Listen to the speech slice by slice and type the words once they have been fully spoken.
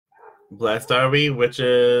Blessed are we,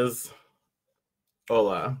 witches.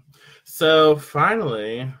 Hola. So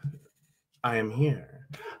finally, I am here.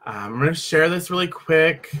 I'm going to share this really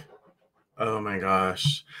quick. Oh my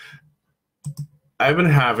gosh. I've been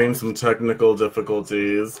having some technical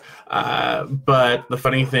difficulties, but the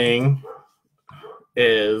funny thing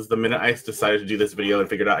is the minute I decided to do this video and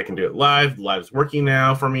figured out I can do it live, live's working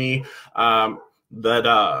now for me, the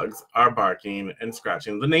dogs are barking and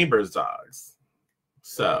scratching the neighbor's dogs.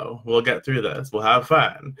 So we'll get through this. We'll have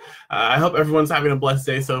fun. I hope everyone's having a blessed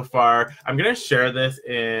day so far. I'm going to share this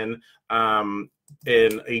in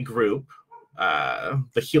a group,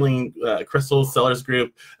 the Healing Crystals Sellers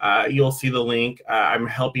group. You'll see the link. I'm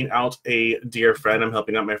helping out a dear friend. I'm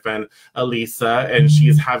helping out my friend Elisa, and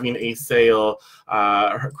she's having a sale,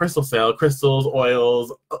 her crystal sale, crystals,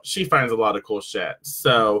 oils. She finds a lot of cool shit.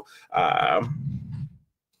 So let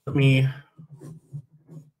me...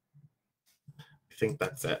 I think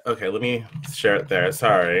that's it. Okay, let me share it there.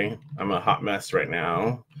 Sorry, I'm a hot mess right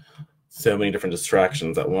now. So many different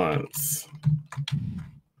distractions at once.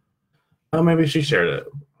 Oh, maybe she shared it.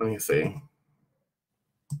 Let me see.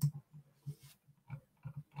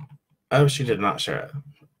 Oh, she did not share it.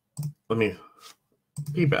 Let me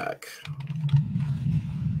be back.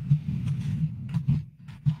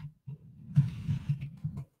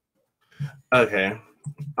 Okay,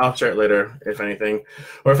 I'll share it later, if anything.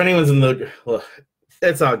 Or if anyone's in the... Well,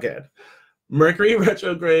 it's all good. Mercury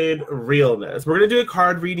retrograde realness. We're going to do a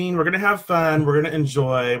card reading. We're going to have fun. We're going to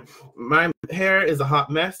enjoy. My hair is a hot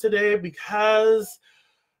mess today because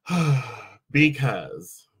it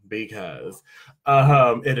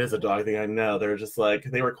is a dog thing. I know. They're just like,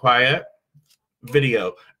 they were quiet.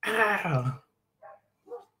 Video. Ah.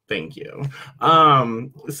 Thank you. Yeah,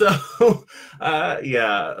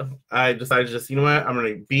 I decided just, you know what, I'm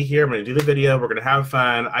going to be here. I'm going to do the video. We're going to have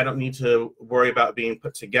fun. I don't need to worry about being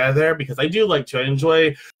put together because I do like to. I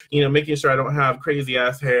enjoy, making sure I don't have crazy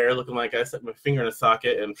ass hair looking like I stuck my finger in a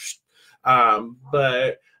socket and,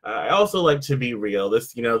 but I also like to be real.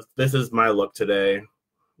 This is my look today.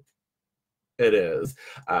 It is.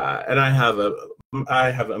 And I have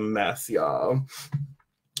a mess, y'all.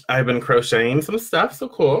 I've been crocheting some stuff, so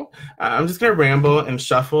cool. I'm just going to ramble and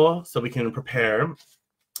shuffle so we can prepare.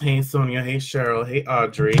 Hey, Sonia. Hey, Cheryl. Hey,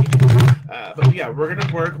 Audrey. But yeah, we're going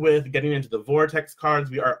to work with getting into the Vortex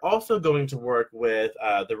cards. We are also going to work with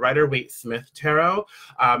the Rider-Waite-Smith Tarot.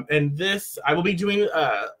 And this, I will be doing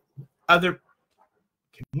other...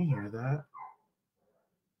 Can you hear that?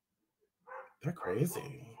 They're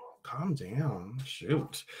crazy. Calm down.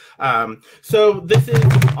 Shoot. So this is,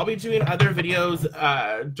 I'll be doing other videos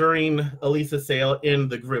during Elisa's sale in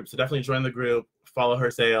the group. So definitely join the group, follow her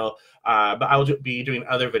sale. But I will be doing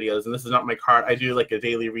other videos. And this is not my card. I do like a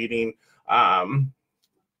daily reading. Now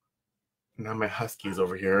my husky's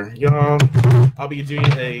over here. Y'all, I'll be doing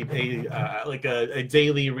a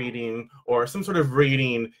daily reading or some sort of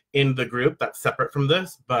reading in the group that's separate from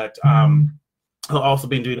this. But I'll also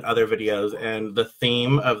be doing other videos, and the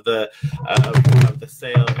theme of the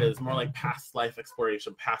sale is more like past life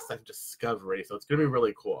exploration, past life discovery. So it's gonna be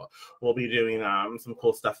really cool. We'll be doing some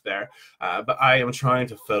cool stuff there. But I am trying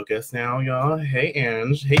to focus now, y'all. Hey,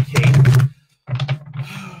 Ange. Hey, Kate.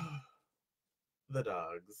 The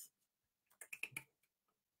dogs.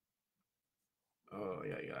 Oh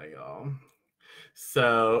yeah, y'all.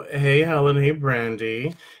 So hey, Helen. Hey,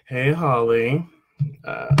 Brandy. Hey, Holly.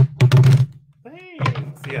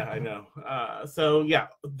 Thanks. Yeah, I know. So yeah,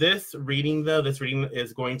 this reading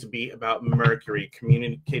is going to be about Mercury,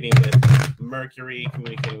 communicating with Mercury,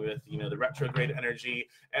 communicating with, the retrograde energy,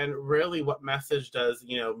 and really what message does,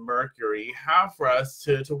 Mercury have for us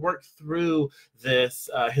to work through this,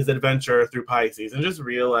 his adventure through Pisces, and just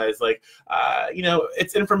realize, like,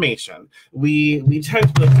 it's information. We tend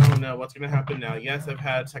to be like, oh no, what's going to happen now? Yes, I've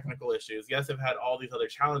had technical issues. Yes, I've had all these other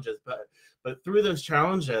challenges, but through those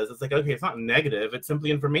challenges, it's like, okay, it's not negative. It's simply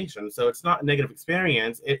information. So it's not a negative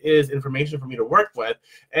experience. It is information for me to work with.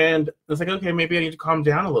 And it's like, okay, maybe I need to calm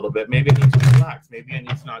down a little bit. Maybe I need to relax. Maybe I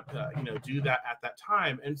need to not, do that at that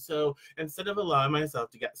time. And so instead of allowing myself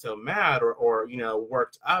to get so mad or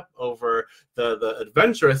worked up over the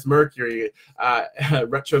adventurous Mercury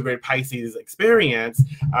retrograde Pisces experience,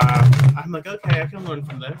 I'm like, okay, I can learn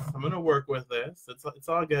from this. I'm going to work with this. It's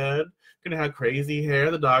all good. I'm going to have crazy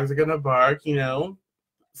hair. The dogs are going to bark,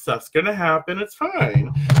 stuff's going to happen. It's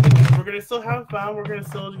fine. We're going to still have fun. We're going to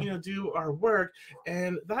still, do our work.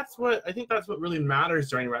 And I think that's what really matters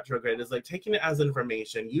during retrograde is like taking it as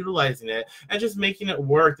information, utilizing it, and just making it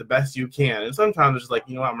work the best you can. And sometimes it's just like,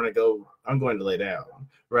 I'm going to lay down.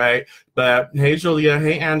 Right. But hey, Julia.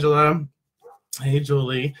 Hey, Angela. Hey,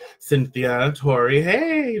 Julie, Cynthia, Tori.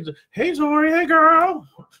 Hey, Tori. Hey, girl.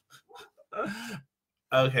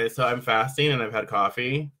 Okay, so I'm fasting and I've had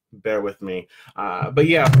coffee. Bear with me. But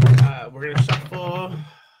yeah, we're going to shuffle.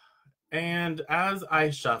 And as I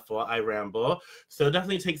shuffle, I ramble. So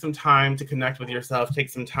definitely take some time to connect with yourself. Take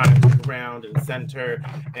some time to ground and center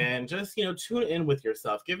and just, tune in with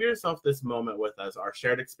yourself. Give yourself this moment with us, our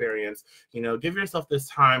shared experience. Give yourself this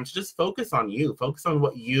time to just focus on you. Focus on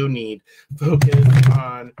what you need. Focus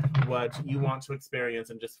on what you want to experience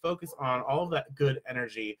and just focus on all of that good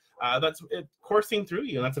energy that's coursing through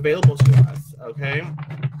you and that's available to us, okay?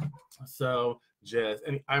 So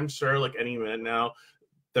and I'm sure like any minute now,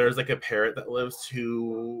 there's like a parrot that lives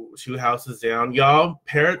two houses down. Y'all,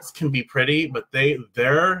 parrots can be pretty, but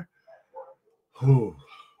they're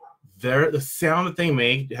the sound that they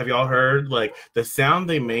make. Have y'all heard? Like the sound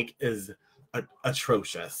they make is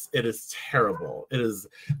atrocious. It is terrible. It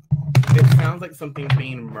sounds like something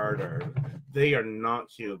being murdered. They are not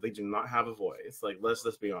cute. They do not have a voice. Like, let's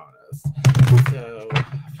just be honest. So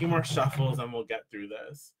a few more shuffles and we'll get through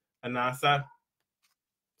this. Anasa.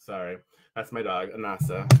 Sorry. That's my dog,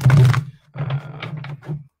 Anasa.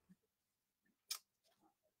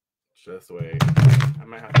 Just wait. I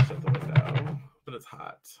might have to shut the window, but it's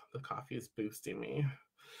hot. The coffee is boosting me.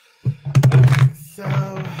 So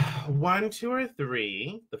 1, 2, or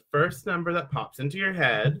 3, the first number that pops into your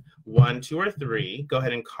head, 1, 2, or 3, go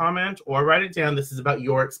ahead and comment or write it down. This is about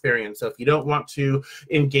your experience. So if you don't want to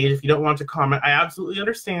engage, if you don't want to comment, I absolutely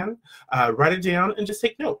understand. Write it down and just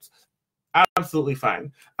take notes. Absolutely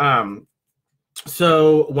fine.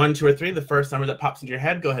 So 1, 2, or 3, the first number that pops into your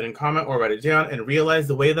head, go ahead and comment or write it down and realize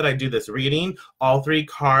the way that I do this reading, all 3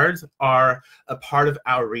 cards are a part of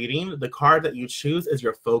our reading. The card that you choose is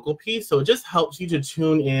your focal piece. So it just helps you to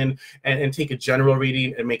tune in and take a general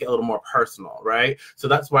reading and make it a little more personal, right? So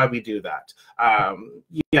that's why we do that.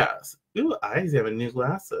 Yes. Ooh, eyes, you have new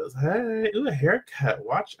glasses. Hey, ooh, a haircut.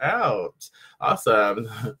 Watch out. Awesome.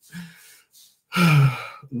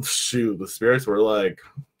 Shoot, the spirits were like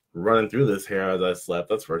running through this hair as I slept,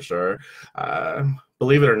 that's for sure.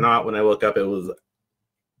 Believe it or not, when I woke up, it was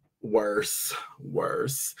worse.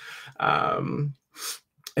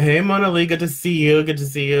 Hey, Mona Lee, good to see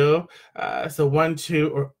you. So 1, 2,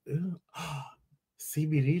 or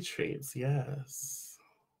CBD treats, yes,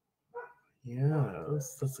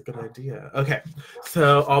 that's a good idea. Okay,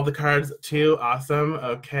 so all the cards too, awesome.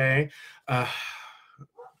 Okay.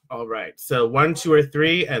 All right, so 1, 2, or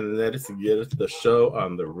 3, and let's get the show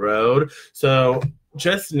on the road. So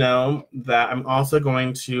just know that I'm also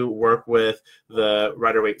going to work with the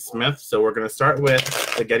Rider-Waite-Smith. So we're going to start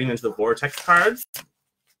with getting into the Vortex cards,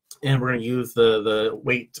 and we're going to use the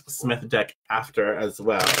Waite-Smith deck after as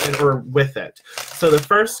well, or with it. So the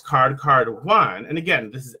first card 1, and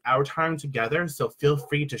again, this is our time together, so feel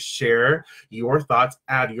free to share your thoughts,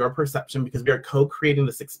 add your perception, because we are co-creating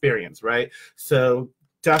this experience, right? So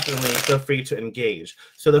definitely feel free to engage.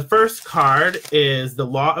 So the first card is the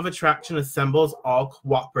Law of Attraction assembles all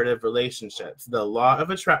cooperative relationships. The Law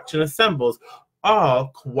of Attraction assembles all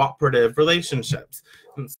cooperative relationships.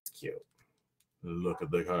 It's cute. Look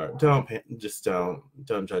at the card. Don't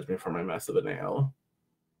judge me for my mess of a nail.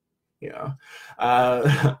 Yeah.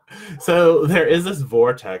 So there is this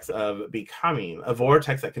vortex of becoming, a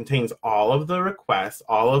vortex that contains all of the requests,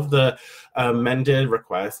 all of the amended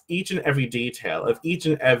requests, each and every detail of each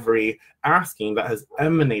and every asking that has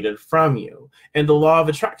emanated from you. And the law of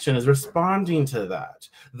attraction is responding to that.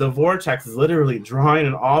 The vortex is literally drawing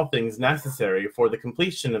in all things necessary for the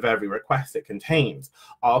completion of every request it contains.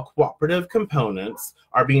 All cooperative components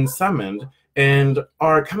are being summoned and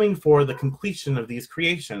are coming for the completion of these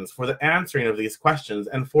creations, for the answering of these questions,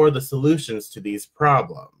 and for the solutions to these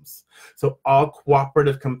problems. So all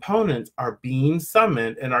cooperative components are being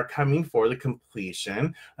summoned and are coming for the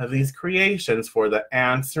completion of these creations, for the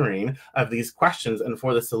answering of these questions, and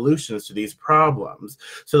for the solutions to these problems.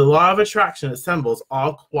 So the law of attraction assembles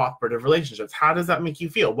all cooperative relationships. How does that make you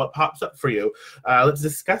feel? What pops up for you? Let's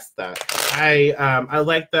discuss that. I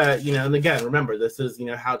like that, and again, remember, this is,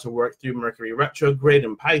 how to work through Mercury retrograde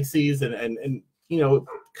and Pisces and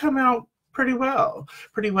come out pretty well.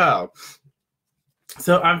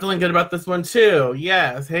 So I'm feeling good about this one too.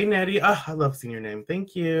 Yes. Hey, Nettie. Oh, I love seeing your name.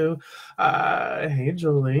 Thank you. Hey,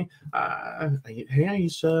 Julie. Hey,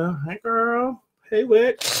 Aisha. Hi, girl. Hey,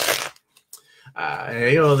 Witch.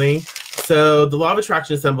 Hey, Oli. So the law of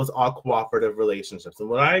attraction assembles all cooperative relationships. And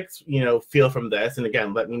what I, feel from this, and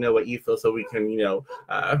again, let me know what you feel so we can,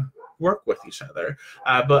 work with each other.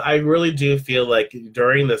 But I really do feel like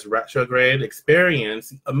during this retrograde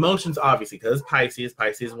experience, emotions, obviously, because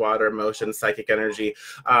Pisces, water, emotions, psychic energy,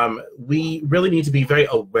 we really need to be very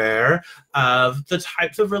aware of the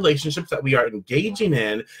types of relationships that we are engaging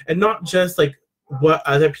in, and not just like what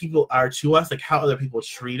other people are to us, like how other people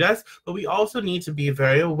treat us, but we also need to be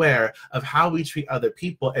very aware of how we treat other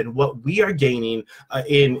people and what we are gaining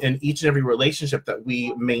in each and every relationship that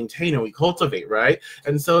we maintain and we cultivate, right?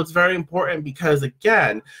 And so it's very important because,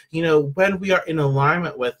 again, you know, when we are in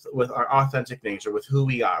alignment with our authentic nature, with who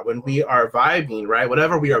we are, when we are vibing, right,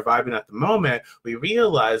 whatever we are vibing at the moment, we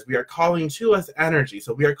realize we are calling to us energy.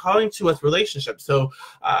 So we are calling to us relationships. So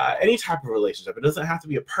any type of relationship, it doesn't have to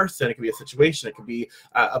be a person, it could be a situation, it could be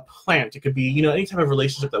a plant, it could be, you know, any type of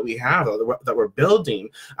relationship that we have that we're building.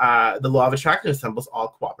 The law of attraction assembles all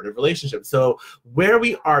cooperative relationships. So where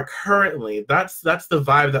we are currently, that's the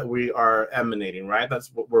vibe that we are emanating, right?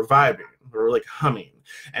 That's what we're vibing. We're like humming.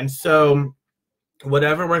 And so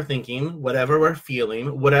whatever we're thinking, whatever we're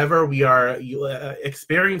feeling, whatever we are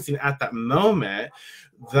experiencing at that moment,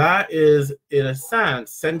 that is, in a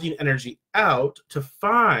sense, sending energy out to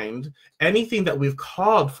find anything that we've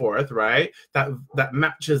called forth, right? That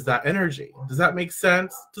matches that energy. Does that make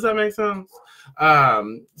sense? Does that make sense?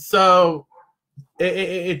 So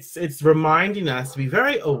it's reminding us to be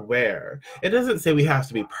very aware. It doesn't say we have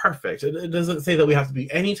to be perfect. It doesn't say that we have to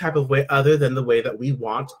be any type of way other than the way that we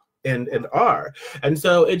want and are. And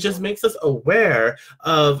so it just makes us aware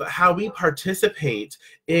of how we participate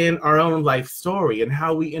in our own life story and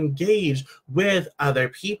how we engage with other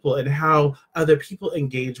people and how other people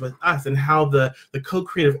engage with us and how the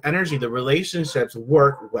co-creative energy, the relationships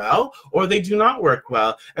work well or they do not work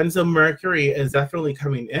well. And so Mercury is definitely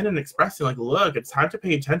coming in and expressing like, look, it's time to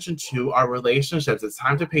pay attention to our relationships. It's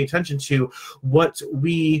time to pay attention to what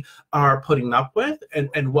we are putting up with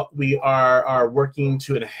and what we are working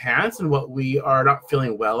to enhance and what we are not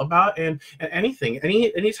feeling well about, and anything,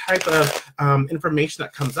 any type of information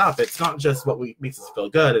that comes up. It's not just what makes us feel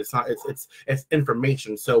good. It's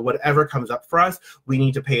information. So whatever comes up for us, we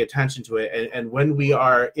need to pay attention to it. And when we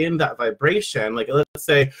are in that vibration, like let's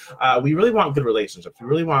say we really want good relationships, we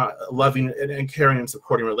really want loving and caring and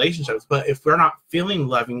supporting relationships, but if we're not feeling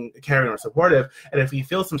loving, caring, or supportive, and if we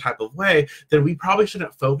feel some type of way, then we probably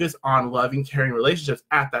shouldn't focus on loving, caring relationships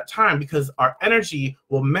at that time, because our energy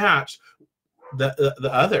will match the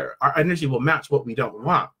other. Our energy will match what we don't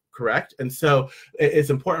want. Correct? And so it's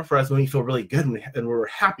important for us when we feel really good and we're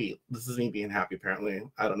happy. This is me being happy, apparently.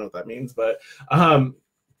 I don't know what that means, but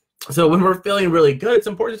so when we're feeling really good, it's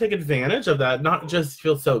important to take advantage of that, not just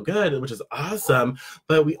feel so good, which is awesome,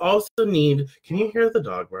 but we also need, can you hear the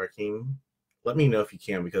dog barking? Let me know if you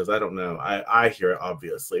can, because I don't know. I hear it,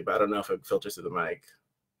 obviously, but I don't know if it filters through the mic.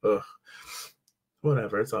 Ugh.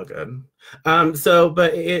 Whatever, it's all good.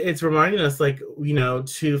 But it's reminding us, like, you know,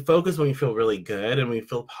 to focus when we feel really good and we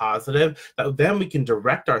feel positive, that then we can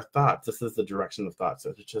direct our thoughts. This is the direction of thoughts,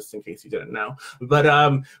 so just in case you didn't know.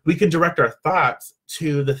 But we can direct our thoughts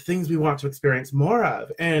to the things we want to experience more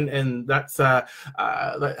of, and that's that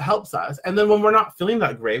helps us. And then when we're not feeling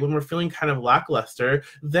that great, when we're feeling kind of lackluster,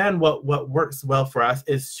 then what works well for us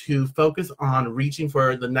is to focus on reaching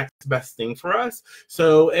for the next best thing for us.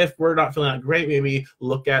 So if we're not feeling that great, maybe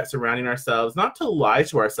look at surrounding ourselves, not to lie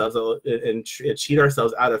to ourselves and cheat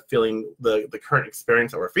ourselves out of feeling the current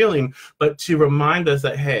experience that we're feeling, but to remind us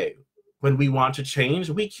that, hey, when we want to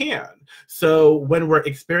change, we can. So when we're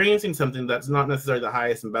experiencing something that's not necessarily the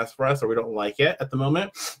highest and best for us, or we don't like it at the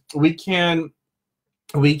moment, we can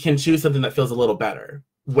choose something that feels a little better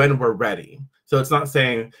when we're ready. So it's not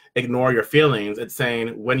saying ignore your feelings. It's saying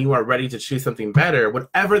when you are ready to choose something better,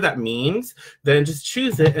 whatever that means, then just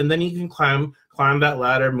choose it, and then you can climb that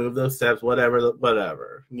ladder, move those steps,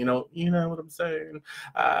 whatever. You know what I'm saying?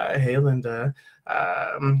 Hey, Linda.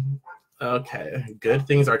 Okay, good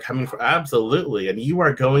things are coming for, absolutely, and you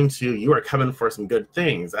are coming for some good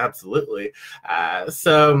things, absolutely.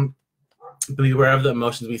 So be aware of the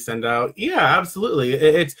emotions we send out. Yeah, absolutely.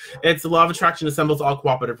 It's the law of attraction assembles all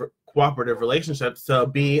cooperative relationships. So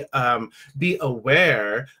be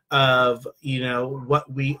aware of, you know,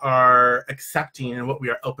 what we are accepting and what we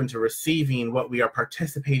are open to receiving, what we are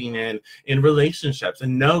participating in relationships,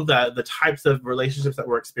 and know that the types of relationships that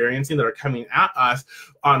we're experiencing that are coming at us,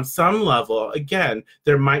 on some level, again,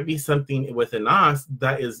 there might be something within us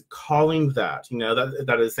that is calling that, you know,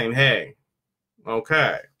 that is saying, hey,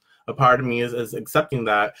 okay. A part of me is accepting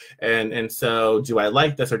that, and so do I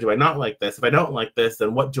like this or do I not like this? If I don't like this,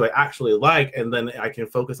 then what do I actually like? And then I can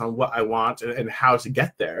focus on what I want and how to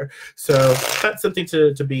get there. So that's something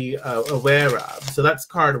to be aware of. So that's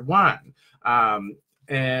card one.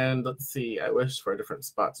 And let's see, I wished for a different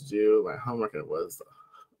spot to do my homework, and it was,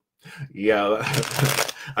 yeah,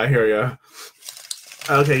 I hear you.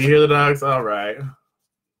 Okay, you hear the dogs? All right.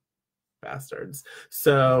 Bastards.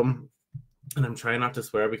 So, and I'm trying not to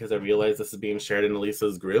swear because I realize this is being shared in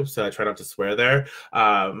Elisa's group, so I try not to swear there,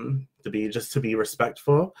 to be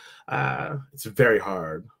respectful. It's very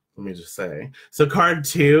hard, let me just say. So card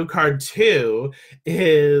two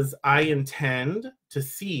is I intend to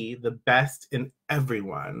see the best in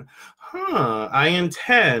everyone. I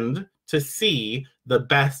intend to see the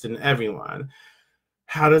best in everyone.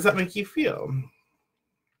 How does that make you feel?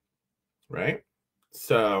 Right?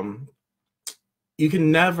 So you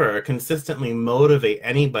can never consistently motivate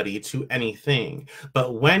anybody to anything,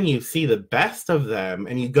 but when you see the best of them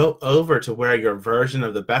and you go over to where your version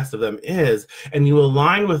of the best of them is, and you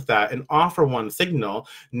align with that and offer one signal,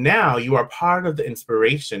 now you are part of the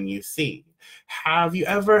inspiration you see. Have you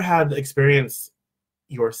ever had the experience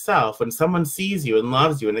yourself when someone sees you and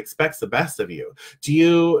loves you and expects the best of you? Do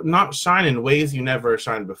you not shine in ways you never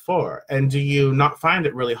shined before? And do you not find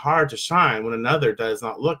it really hard to shine when another does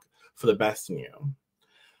not look for the best in you?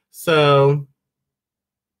 So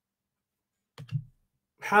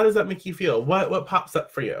how does that make you feel? What pops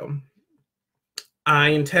up for you? I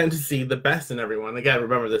intend to see the best in everyone. Again,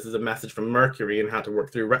 remember, this is a message from Mercury and how to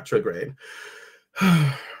work through retrograde.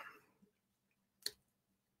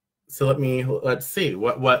 So let's see.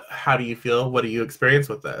 How do you feel? What do you experience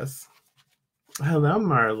with this? Hello,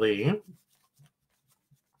 Marley.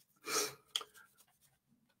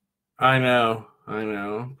 I know.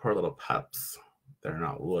 Poor little pups. They're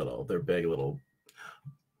not little. They're big little.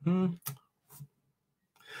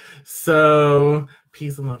 So,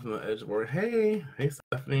 peace and love from the edge board. Hey,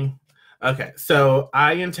 Stephanie. Okay, so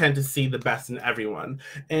I intend to see the best in everyone.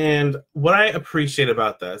 And what I appreciate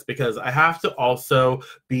about this, because I have to also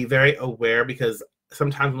be very aware, because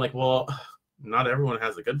sometimes I'm like, well, not everyone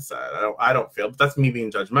has a good side. I don't feel, but that's me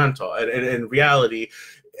being judgmental. And in reality,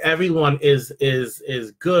 everyone is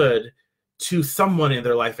good to someone in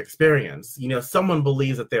their life experience. Someone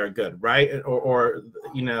believes that they're good, right? Or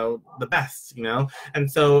the best,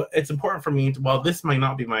 And so it's important for me to, while this might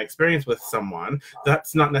not be my experience with someone,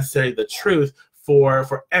 that's not necessarily the truth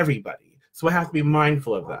for everybody. So I have to be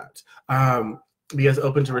mindful of that. Be as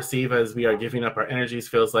open to receive as we are giving up our energies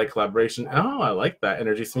feels like collaboration. Oh, I like that.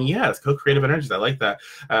 Energies to me. Yes, co-creative energies. I like that.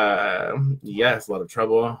 Yes, a lot of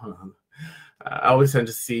trouble. I always tend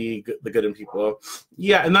to see the good in people.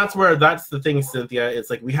 Yeah, and that's the thing, Cynthia.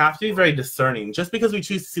 It's like we have to be very discerning. Just because we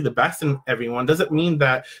choose to see the best in everyone doesn't mean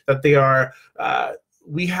that they are.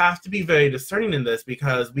 We have to be very discerning in this,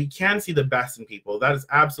 because we can see the best in people. That is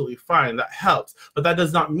absolutely fine. That helps, but that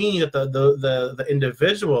does not mean that the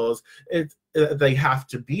individuals they have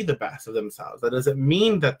to be the best of themselves. That doesn't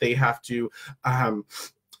mean that they have to.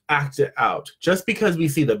 Act it out. Just because we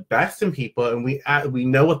see the best in people and we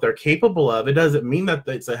know what they're capable of, it doesn't mean that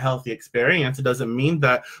it's a healthy experience. It doesn't mean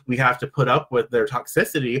that we have to put up with their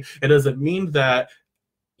toxicity. It doesn't mean that,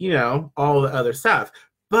 all the other stuff.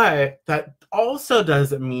 But that also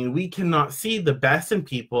doesn't mean we cannot see the best in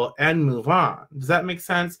people and move on. Does that make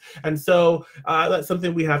sense? And so that's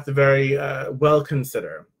something we have to very well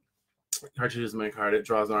consider. Hard to use my card. It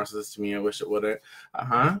draws narcissists to me. I wish it wouldn't.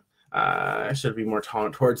 I should be more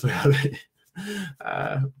tolerant towards reality.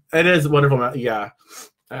 It is wonderful. Yeah.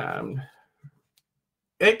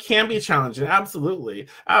 It can be challenging. Absolutely.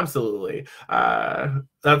 That's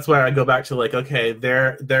where I go back to, like, okay,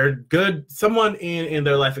 they're good. Someone in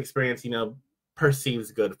their life experience,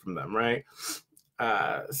 perceives good from them, right?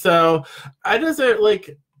 So I doesn't,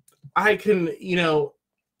 like, I can,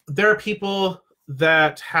 there are people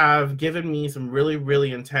that have given me some really,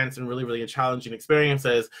 really intense and really, really challenging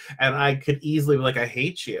experiences, and I could easily be like, I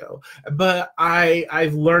hate you. But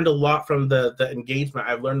I've learned a lot from the engagement.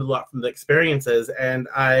 I've learned a lot from the experiences, and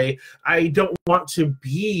I don't want to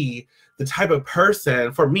be the type of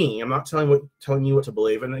person, for me, I'm not telling you what to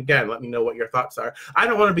believe, and again, let me know what your thoughts are. I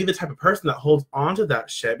don't want to be the type of person that holds on to that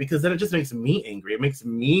shit, because then it just makes me angry. It makes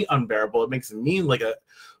me unbearable. It makes me like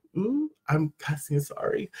I'm cussing,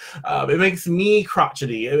 sorry. It makes me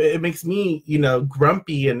crotchety. It makes me,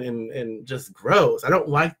 grumpy and just gross. I don't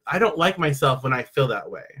like myself when I feel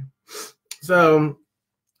that way. So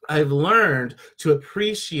I've learned to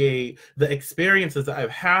appreciate the experiences that I've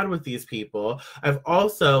had with these people. I've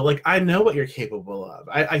also, like, I know what you're capable of.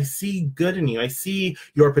 I see good in you. I see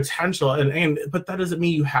your potential, but that doesn't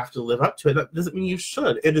mean you have to live up to it. That doesn't mean you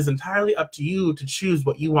should. It is entirely up to you to choose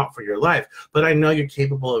what you want for your life. But I know you're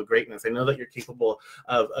capable of greatness. I know that you're capable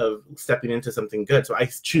of stepping into something good. So I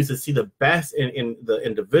choose to see the best in the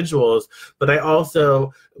individuals. But I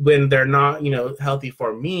also, when they're not, healthy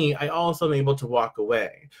for me, I also am able to walk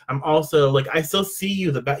away. I'm also like, I still see you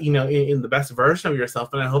in the best version of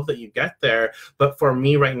yourself, and I hope that you get there. But for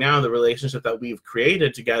me right now, the relationship that we've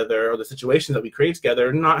created together, or the situation that we create together,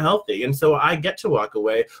 are not healthy. And so I get to walk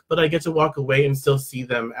away, but I get to walk away and still see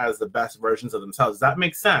them as the best versions of themselves. Does that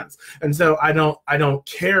make sense? And so I don't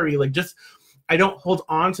carry, I don't hold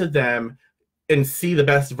on to them and see the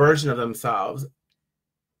best version of themselves,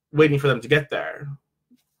 waiting for them to get there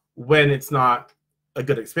when it's not a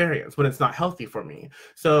good experience, when it's not healthy for me.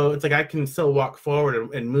 So it's like I can still walk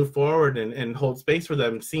forward and move forward and hold space for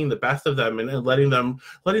them, seeing the best of them, and letting them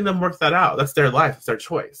work that out. That's their life. It's their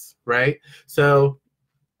choice, right? So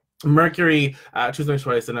Mercury, choose my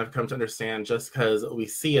choice, and I've come to understand, just because we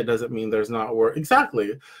see it doesn't mean there's not work.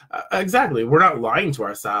 Exactly. We're not lying to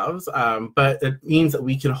ourselves, but it means that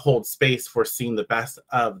we can hold space for seeing the best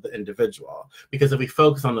of the individual. Because if we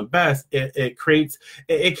focus on the best, it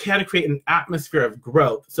can create an atmosphere of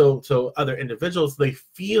growth. So other individuals, they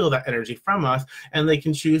feel that energy from us, and they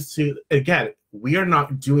can choose to, again, we are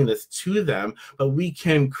not doing this to them, but we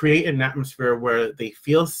can create an atmosphere where they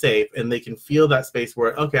feel safe, and they can feel that space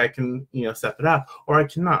where, okay, I can, step it up, or I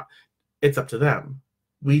cannot. It's up to them.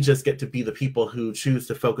 We just get to be the people who choose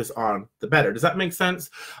to focus on the better. Does that make sense?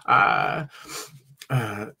 It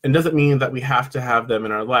doesn't mean that we have to have them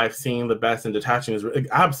in our life. Seeing the best and detaching is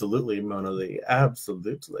absolutely, Mona Lee,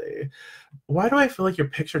 absolutely. Why do I feel like your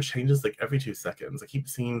picture changes like every 2 seconds? I keep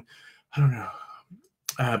seeing, I don't know.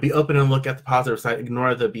 Be open and look at the positive side.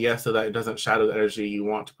 Ignore the BS so that it doesn't shadow the energy you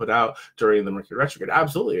want to put out during the Mercury retrograde.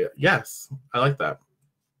 Absolutely. Yes. I like that.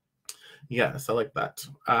 Yes, I like that.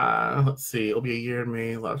 Let's see. It'll be a year in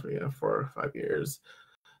May. Last week, 4 or 5 years.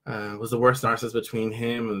 Was the worst narcissist between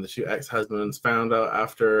him and the 2 ex-husbands. Found out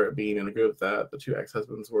after being in a group that the 2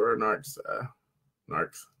 ex-husbands were narcs.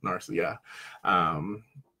 Yeah.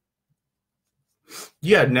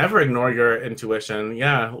 Yeah, never ignore your intuition.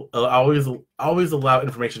 Yeah, always allow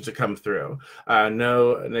information to come through.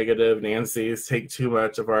 No negative Nancy's take too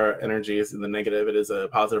much of our energies in the negative. It is a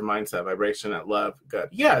positive mindset, vibration at love. Good.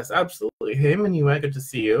 Yes, absolutely. Hey, Minuet, good to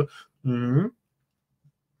see you. Mm-hmm.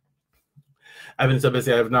 I've been so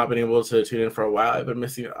busy. I've not been able to tune in for a while. I've been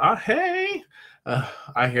missing you. Hey.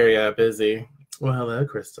 I hear you. Busy. Well, hello,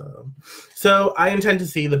 Crystal. So I intend to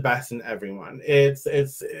see the best in everyone. It's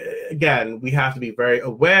again, we have to be very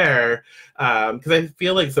aware, because I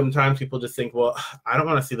feel like sometimes people just think, well, I don't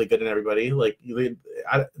want to see the good in everybody. Like we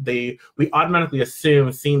automatically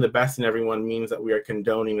assume seeing the best in everyone means that we are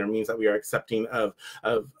condoning, or means that we are accepting of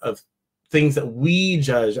things that we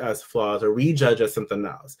judge as flaws, or we judge as something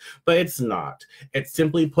else. But it's not. It's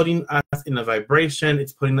simply putting us in a vibration.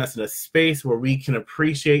 It's putting us in a space where we can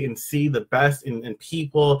appreciate and see the best in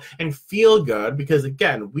people and feel good, because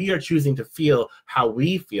again, we are choosing to feel how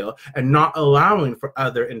we feel, and not allowing for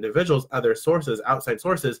other individuals, other sources, outside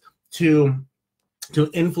sources to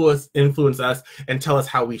influence us and tell us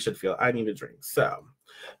how we should feel. I need a drink. So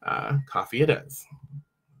coffee it is.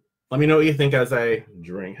 Let me know what you think as I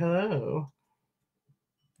drink. Hello.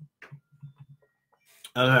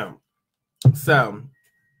 Okay. So,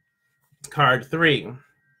 card 3.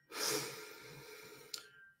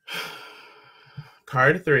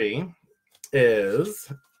 Card 3 is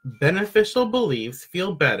beneficial beliefs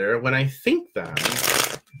feel better when I think them.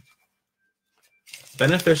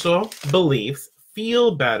 Beneficial beliefs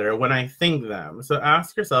feel better when I think them. So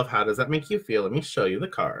ask yourself, how does that make you feel? Let me show you the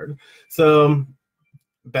card. So,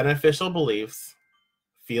 beneficial beliefs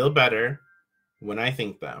feel better when I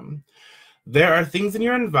think them. There are things in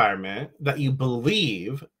your environment that you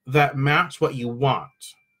believe that match what you want.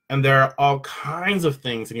 And there are all kinds of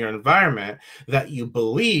things in your environment that you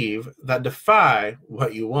believe that defy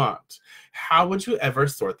what you want. How would you ever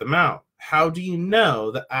sort them out? How do you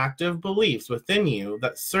know the active beliefs within you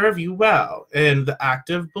that serve you well and the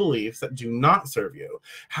active beliefs that do not serve you?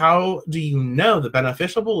 How do you know the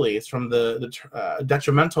beneficial beliefs from the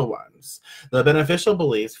detrimental ones? The beneficial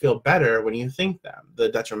beliefs feel better when you think them. The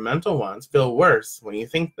detrimental ones feel worse when you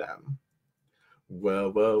think them.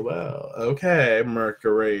 Well. Okay,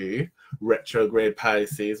 Mercury, retrograde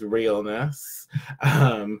Pisces, realness.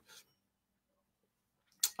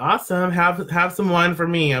 Awesome. Have some wine for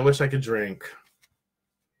me. I wish I could drink.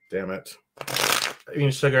 Damn it. I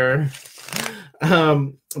mean sugar.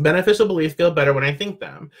 Beneficial beliefs feel better when I think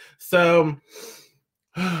them. So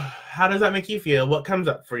how does that make you feel? What comes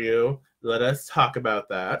up for you? Let us talk about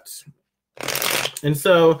that. And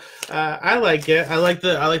so I like it. I like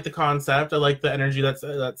the concept. I like the energy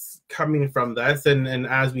that's coming from this. And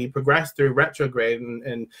as we progress through retrograde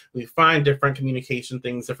and we find different communication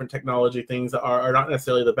things, different technology things that are not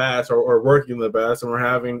necessarily the best or working the best, and we're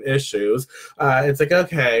having issues, it's like,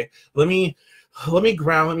 okay, let me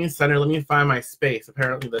ground, let me center, let me find my space.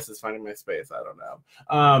 Apparently this is finding my space. I don't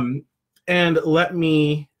know. And let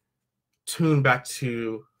me tune back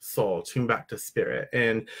to soul, tune back to spirit,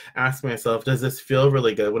 and ask myself, does this feel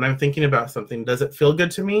really good? When I'm thinking about something, does it feel good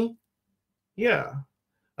to me? Yeah.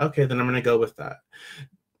 Okay, then I'm going to go with that.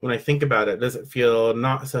 When I think about it, does it feel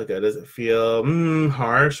not so good? Does it feel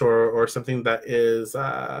harsh or something that is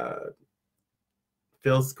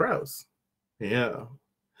feels gross? Yeah.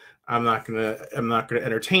 I'm not gonna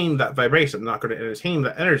entertain that vibration. I'm not gonna entertain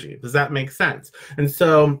that energy. Does that make sense? And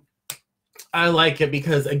so I like it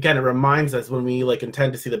because, again, it reminds us when we like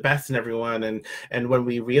intend to see the best in everyone, and when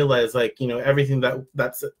we realize, like, you know, everything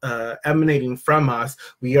that's emanating from us,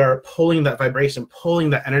 we are pulling that vibration, pulling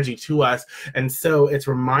that energy to us. And so it's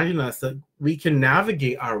reminding us that we can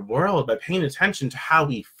navigate our world by paying attention to how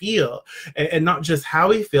we feel, and not just how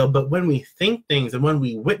we feel, but when we think things and when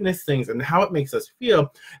we witness things and how it makes us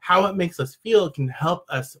feel. How it makes us feel can help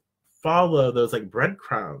us follow those like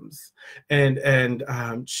breadcrumbs and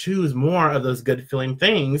choose more of those good feeling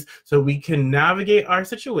things, so we can navigate our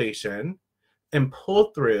situation and pull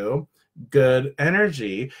through good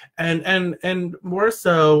energy, and more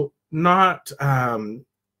so not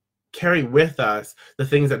carry with us the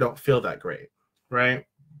things that don't feel that great, right?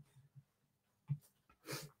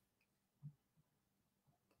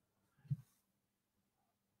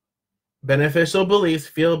 Beneficial beliefs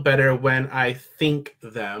feel better when I think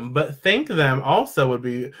them, but think them also would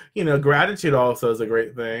be, you know, gratitude also is a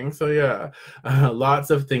great thing. So yeah,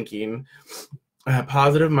 lots of thinking.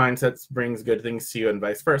 Positive mindsets brings good things to you and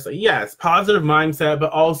vice versa. Yes, positive mindset,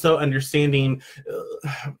 but also understanding.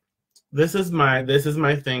 This is my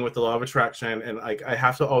thing with the law of attraction, and like I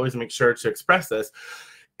have to always make sure to express this.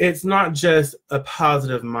 It's not just a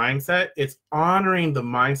positive mindset, it's honoring the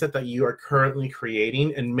mindset that you are currently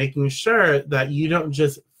creating and making sure that you don't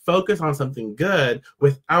just focus on something good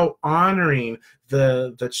without honoring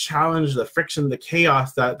the challenge, the friction, the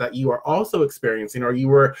chaos that you are also experiencing, or you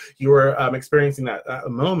were experiencing that at a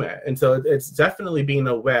moment. And so it's definitely being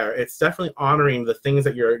aware. It's definitely honoring the things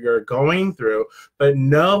that you're going through, but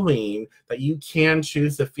knowing that you can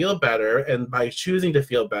choose to feel better. And by choosing to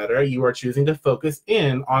feel better, you are choosing to focus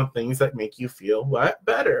in on things that make you feel what?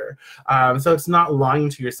 Better. So it's not lying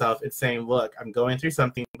to yourself. It's saying, look, I'm going through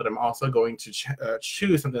something, but I'm also going to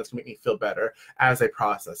choose something that's going to make me feel better as I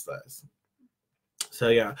process this. So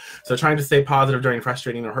yeah, so trying to stay positive during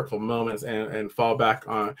frustrating or hurtful moments, and fall back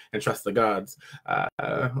on and trust the gods.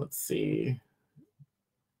 Let's see.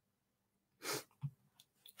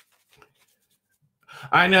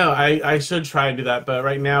 I know I should try and do that, but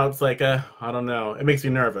right now it's like I don't know. It makes me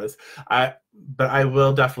nervous. But I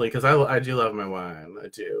will definitely, because I do love my wine. I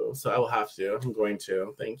do. So I will have to. I'm going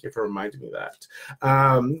to. Thank you for reminding me that.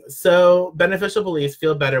 So beneficial beliefs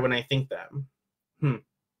feel better when I think them.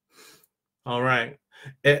 All right.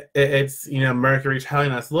 It's, you know, Mercury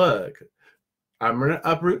telling us, look, I'm going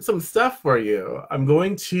to uproot some stuff for you. I'm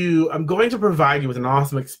going to provide you with an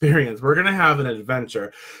awesome experience. We're going to have an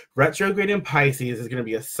adventure. Retrograde in Pisces is going to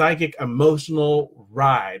be a psychic, emotional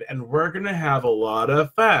ride, and we're going to have a lot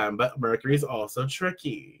of fun. But Mercury's also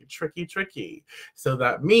tricky. So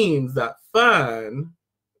that means that fun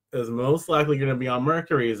is most likely going to be on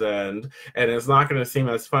Mercury's end, and it's not going to seem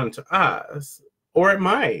as fun to us. Or it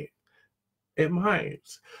might.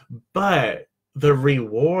 But the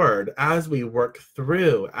reward as we work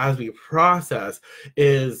through, as we process,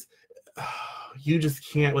 is you just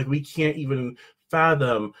can't, like, we can't even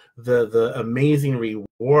fathom the amazing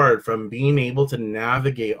reward from being able to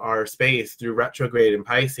navigate our space through retrograde in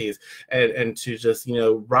Pisces, and to just, you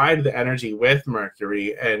know, ride the energy with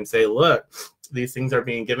Mercury and say, look, these things are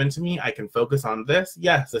being given to me. I can focus on this.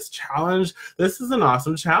 Yes, this challenge. This is an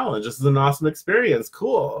awesome challenge. This is an awesome experience.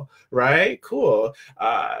 Cool, right? Cool.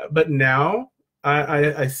 But now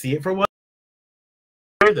I see it for what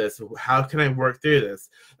for this? How can I work through this?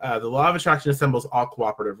 The law of attraction assembles all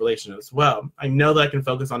cooperative relationships. Well, I know that I can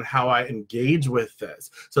focus on how I engage with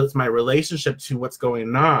this. So it's my relationship to what's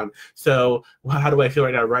going on. So how do I feel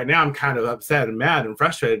right now? Right now, I'm kind of upset and mad and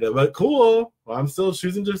frustrated, but cool. Well, I'm still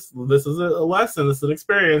choosing this is a lesson, this is an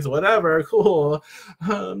experience, whatever, cool.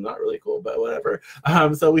 Not really cool, but whatever.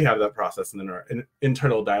 So we have that process in our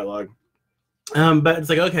internal dialogue. But it's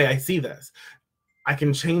like, okay, I see this. I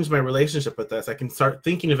can change my relationship with this. I can start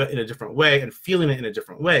thinking of it in a different way and feeling it in a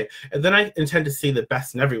different way. And then I intend to see the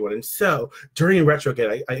best in everyone. And so during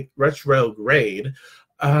retrograde,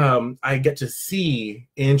 I get to see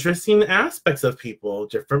interesting aspects of people,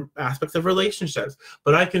 different aspects of relationships,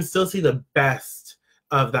 but I can still see the best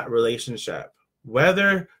of that relationship.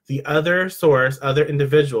 Whether the other source, other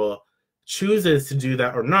individual chooses to do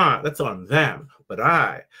that or not, that's on them. But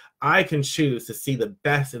I can choose to see the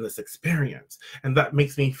best in this experience. And that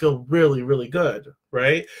makes me feel really, really good,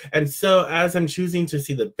 right? And so as I'm choosing to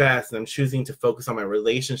see the best and I'm choosing to focus on my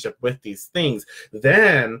relationship with these things,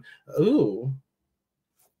 then,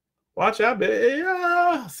 watch out,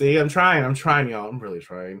 yeah. See, I'm trying, y'all. I'm really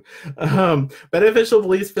trying. Beneficial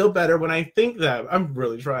beliefs feel better when I think them. I'm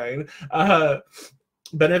really trying.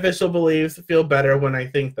 Beneficial beliefs feel better when I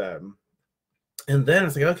think them. And then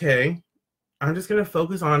it's like, okay, I'm just going to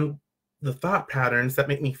focus on the thought patterns that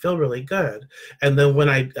make me feel really good. And then when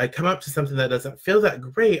I come up to something that doesn't feel that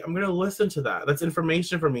great, I'm going to listen to that. That's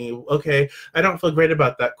information for me. Okay, I don't feel great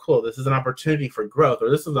about that. Cool. This is an opportunity for growth,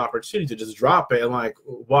 or this is an opportunity to just drop it and like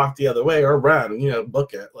walk the other way or run,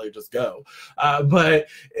 book it, like just go. But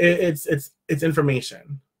it's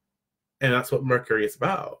information. And that's what Mercury is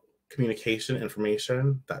about. Communication,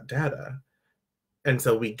 information, that data. And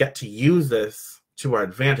so we get to use this to our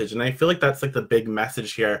advantage. And I feel like that's like the big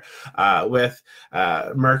message here with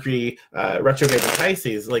Mercury retrograde in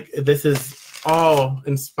Pisces. Like, this is all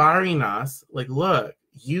inspiring us. Like, look,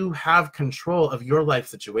 you have control of your life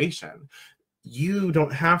situation. You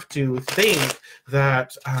don't have to think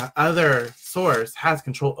that other source has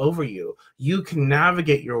control over you. You can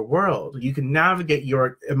navigate your world. You can navigate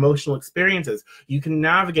your emotional experiences. You can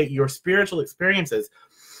navigate your spiritual experiences.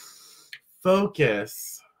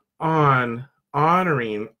 Focus on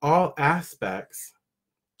honoring all aspects.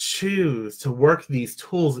 Choose to work these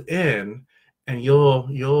tools in, and you'll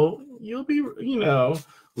be,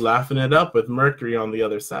 laughing it up with Mercury on the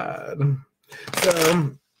other side.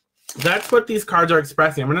 So that's what these cards are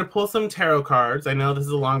expressing. I'm going to pull some tarot cards. I know this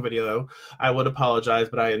is a long video. I would apologize,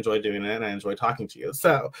 but I enjoy doing it and I enjoy talking to you.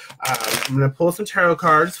 So I'm going to pull some tarot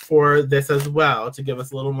cards for this as well to give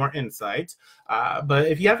us a little more insight. But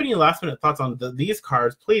if you have any last minute thoughts on these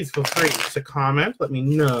cards, please feel free to comment. Let me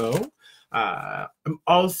know. I'm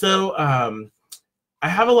also, I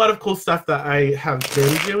have a lot of cool stuff that I have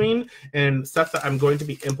been doing and stuff that I'm going to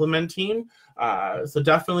be implementing. So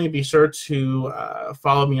definitely be sure to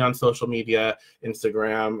follow me on social media,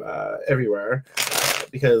 Instagram, everywhere,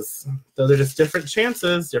 because those are just different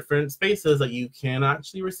chances, different spaces that you can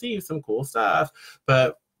actually receive some cool stuff.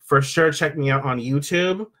 But for sure, check me out on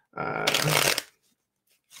YouTube. I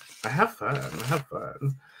have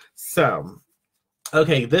fun. So,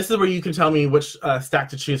 okay, this is where you can tell me which stack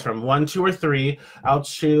to choose from, 1, 2, or 3. I'll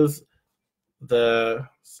choose the,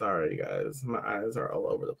 sorry guys, my eyes are all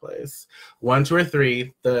over the place. 1, 2, or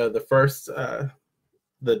 3. The first,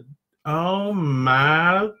 oh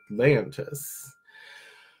my Atlantis.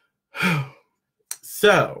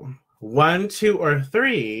 So 1, 2, or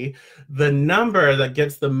 3, the number that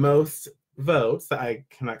gets the most votes that I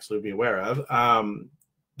can actually be aware of,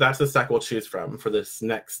 that's the stack we'll choose from for this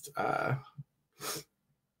next.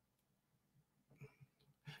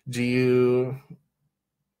 Do you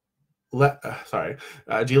let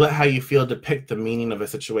how you feel depict the meaning of a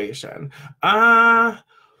situation?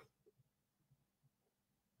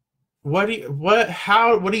 What do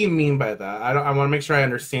you mean by that? I want to make sure I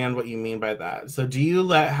understand what you mean by that. So do you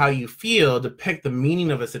let how you feel depict the meaning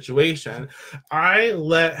of a situation? I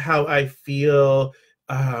let how I feel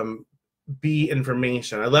be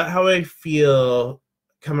information. I let how I feel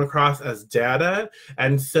come across as data.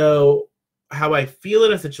 And so how I feel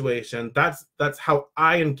in a situation, that's how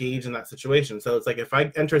I engage in that situation. So it's like if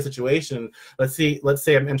I enter a situation, let's say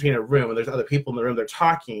I'm entering a room and there's other people in the room, they're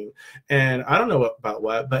talking, and I don't know about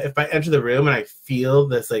what, but if I enter the room and I feel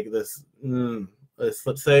this,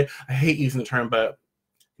 let's say, I hate using the term, but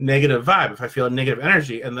negative vibe, if I feel a negative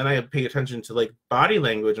energy, and then I pay attention to like body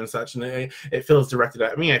language and such, and it feels directed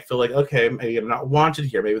at me, I feel like, okay, maybe I'm not wanted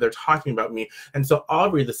here, maybe they're talking about me. And so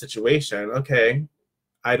I'll read the situation. Okay,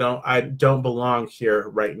 I don't belong here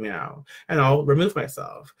right now, and I'll remove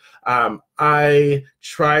myself. I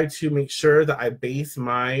try to make sure that I base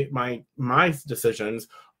my decisions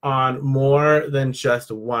on more than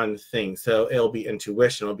just one thing. So it'll be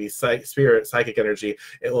intuition, it'll be spirit, psychic energy,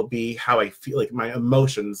 it will be how I feel, like my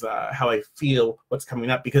emotions, how I feel, what's coming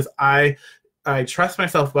up, because I trust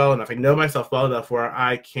myself well enough. I know myself well enough where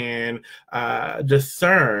I can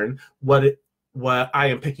discern what I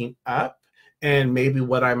am picking up and maybe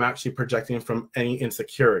what I'm actually projecting from any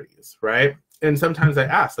insecurities, right? And sometimes I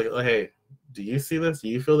ask, like, oh, hey, do you see this? Do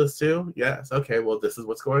you feel this too? Yes. Okay, well, this is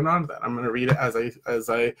what's going on then. I'm going to read it as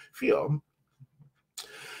I feel.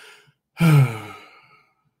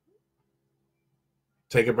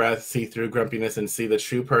 Take a breath, see through grumpiness and see the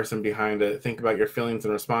true person behind it. Think about your feelings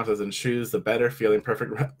and responses and choose the better feeling.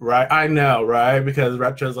 Perfect, right? I know, right? Because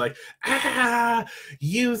retro's like,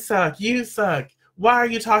 you suck. Why are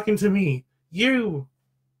you talking to me? You're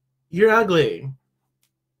ugly.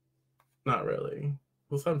 Not really.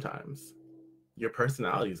 Well, sometimes. Your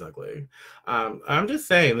personality is ugly. I'm just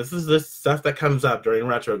saying, this is this stuff that comes up during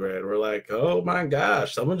retrograde. We're like, oh my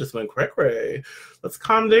gosh, someone just went cray. Let's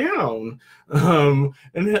calm down.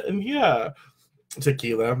 And yeah,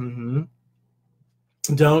 tequila.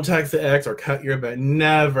 Don't text the ex or cut your bangs.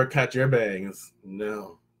 Never cut your bangs.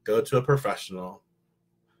 No, go to a professional.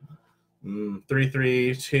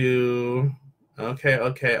 332.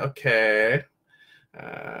 Okay.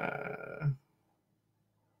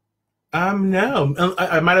 No,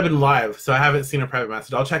 I might have been live, so I haven't seen a private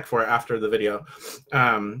message. I'll check for it after the video.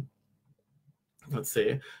 Let's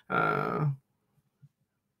see.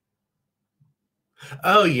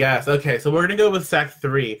 Oh yes, okay. So we're gonna go with stack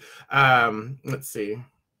 3. Let's see.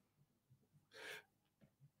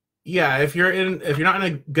 Yeah, if you're not in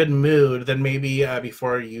a good mood, then maybe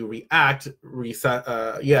before you react,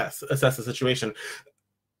 assess the situation.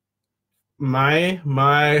 My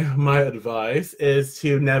advice is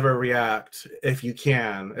to never react if you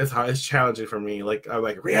can. It's challenging for me. Like I'm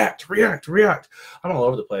like react. I'm all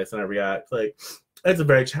over the place and I react. Like it's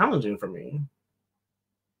very challenging for me.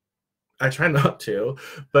 I try not to,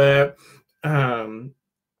 but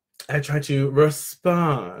I try to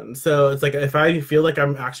respond. So it's like if I feel like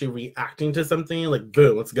I'm actually reacting to something, like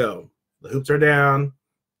boom, let's go. The hoops are down.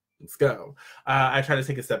 Let's go. I try to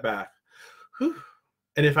take a step back. Whew.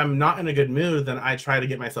 And if I'm not in a good mood, then I try to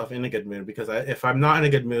get myself in a good mood, because if I'm not in a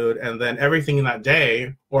good mood, and then everything in that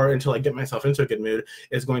day, or until I get myself into a good mood,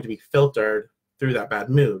 is going to be filtered through that bad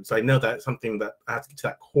mood. So I know that's something that I have to get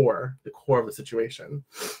to the core of the situation,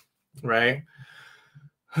 right?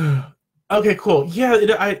 Okay, cool.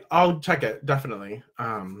 Yeah, I'll check it, definitely.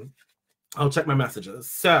 I'll check my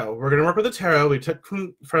messages. So we're going to work with the tarot. We took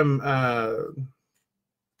from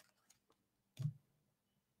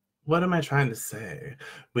what am I trying to say?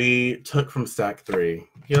 We took from stack 3.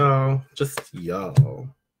 Y'all, just y'all.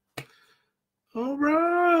 All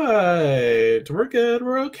right. We're good.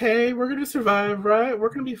 We're okay. We're going to survive, right? We're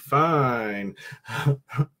going to be fine.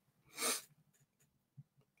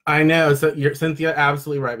 I know. So you're Cynthia,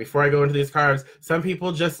 absolutely right. Before I go into these cards, some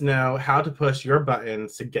people just know how to push your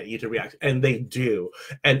buttons to get you to react. And they do.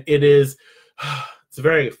 And it's a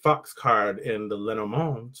very Fox card in the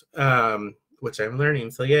Lenormand. Which I'm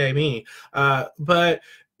learning, so yay me. But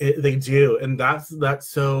they do, and that's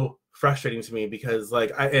so frustrating to me, because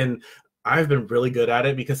like I've been really good at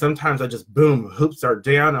it, because sometimes I just boom, hoops are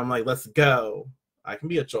down. I'm like, let's go. I can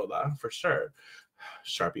be a chola for sure.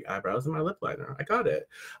 Sharpie eyebrows and my lip liner. I got it.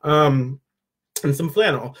 And some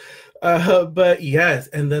flannel. But yes,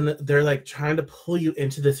 and then they're like trying to pull you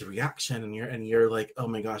into this reaction, and you're like, oh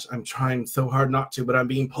my gosh, I'm trying so hard not to, but I'm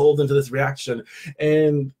being pulled into this reaction.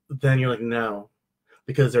 And then you're like, no,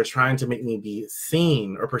 because they're trying to make me be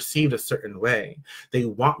seen or perceived a certain way. They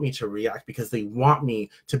want me to react because they want me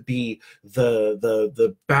to be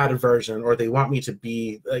the bad version, or they want me to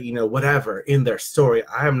be whatever in their story.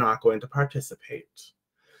 I am not going to participate.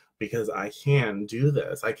 Because I can do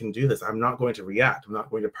this. I can do this. I'm not going to react. I'm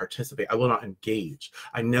not going to participate. I will not engage.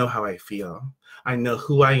 I know how I feel. I know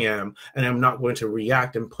who I am, and I'm not going to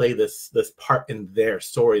react and play this part in their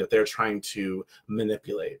story that they're trying to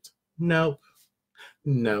manipulate. Nope.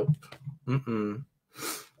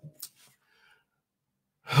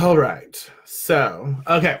 All right. So,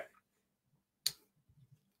 okay.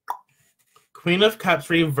 Queen of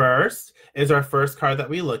Cups reversed is our first card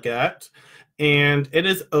that we look at. And it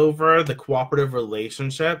is over the cooperative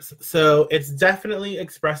relationships. So it's definitely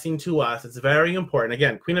expressing to us. It's very important.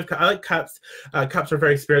 Again, Queen of Cups, I like Cups. Cups are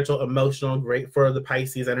very spiritual, emotional, great for the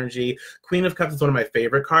Pisces energy. Queen of Cups is one of my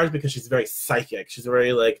favorite cards because she's very psychic. She's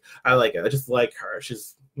very I like it. I just like her.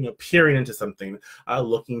 She's peering into something,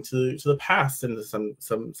 looking to the past in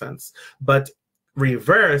some sense. But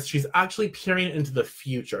reverse, she's actually peering into the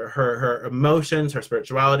future. Her emotions, her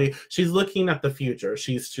spirituality, she's looking at the future.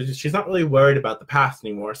 She's not really worried about the past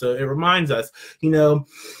anymore. So it reminds us,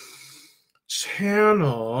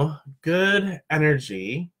 channel good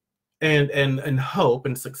energy and hope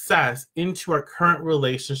and success into our current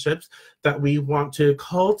relationships that we want to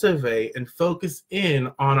cultivate and focus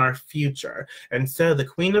in on our future. And so the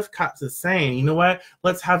Queen of Cups is saying, you know what?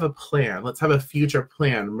 Let's have a plan. Let's have a future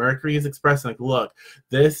plan. Mercury is expressing, like, look,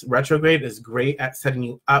 this retrograde is great at setting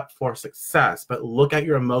you up for success, but look at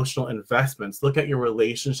your emotional investments. Look at your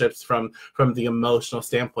relationships from the emotional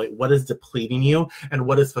standpoint. What is depleting you and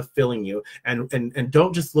what is fulfilling you? And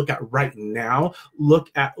don't just look at right now.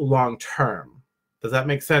 Look at long term. Does that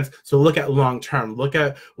make sense? So look at long term. Look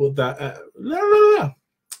at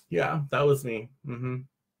yeah, that was me.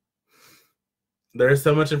 There's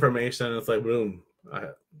so much information. It's like boom.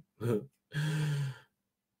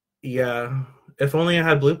 Yeah. If only I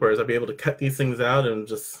had bloopers, I'd be able to cut these things out and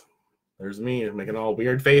just there's me making all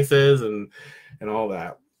weird faces and all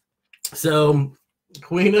that. So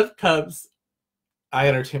Queen of Cups, I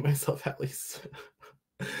entertain myself at least.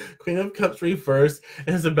 Queen of Cups reverse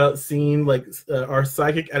is about seeing like our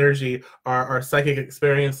psychic energy, our psychic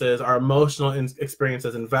experiences, our emotional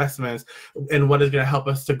experiences, investments, and what is going to help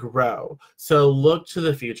us to grow. So look to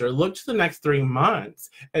the future, look to the next 3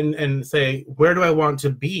 months and say, where do I want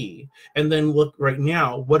to be? And then look right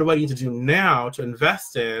now, what do I need to do now to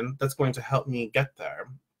invest in that's going to help me get there?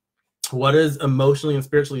 What is emotionally and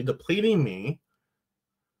spiritually depleting me?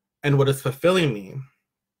 And what is fulfilling me?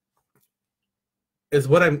 Is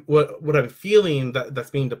what I'm feeling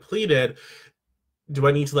that's being depleted. Do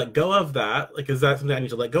I need to let go of that? Like, is that something I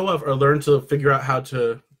need to let go of or learn to figure out how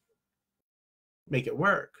to make it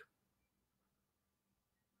work?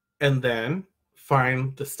 And then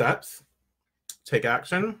find the steps, take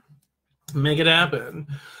action, make it happen.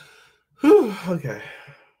 Whew, okay,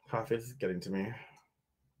 coffee's getting to me.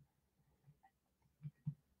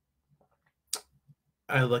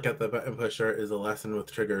 I look at the button pusher is a lesson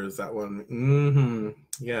with triggers. That one.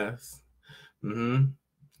 Yes.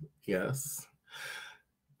 Yes.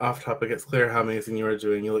 Off topic, it's clear how amazing you are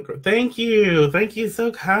doing. You look great. Thank you. Thank you so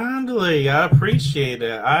kindly. I appreciate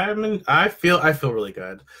it. I feel really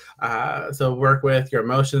good. So work with your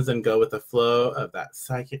emotions and go with the flow of that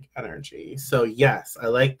psychic energy. So yes, I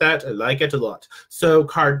like that. I like it a lot. So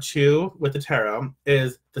card 2 with the tarot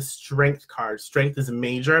is the Strength card. Strength is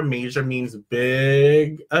major. Major means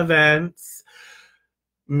big events,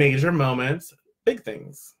 major moments, big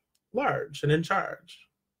things, large and in charge.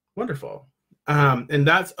 Wonderful. And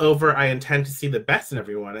that's over, I intend to see the best in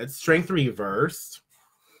everyone. It's Strength reversed.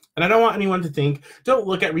 And I don't want anyone to think, don't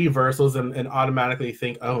look at reversals and automatically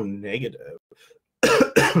think, oh, negative.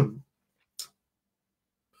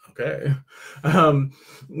 Okay.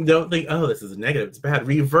 Don't think, oh, this is negative, it's bad.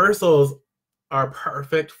 Reversals are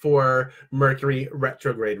perfect for Mercury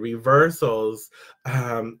retrograde. Reversals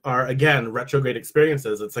are, again, retrograde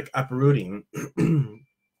experiences. It's like uprooting.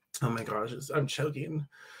 Oh my gosh, I'm choking.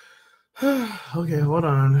 Okay, hold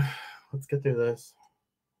on. Let's get through this.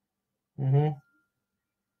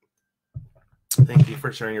 Thank you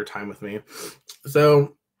for sharing your time with me.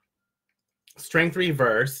 So, Strength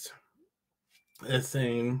reversed is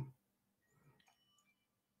saying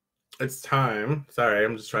it's time. Sorry,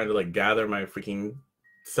 I'm just trying to like gather my freaking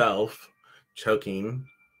self. Choking.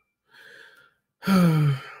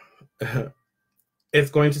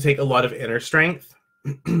 It's going to take a lot of inner strength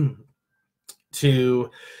to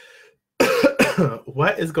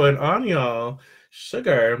what is going on, y'all?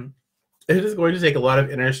 Sugar. It is going to take a lot of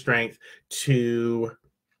inner strength to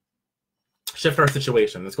shift our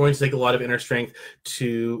situation. It's going to take a lot of inner strength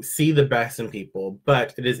to see the best in people,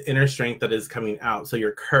 but it is inner strength that is coming out. So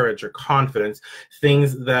your courage, your confidence,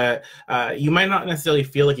 things that you might not necessarily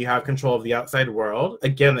feel like you have control of the outside world.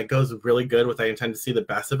 Again, that goes really good with I intend to see the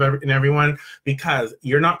best of in everyone, because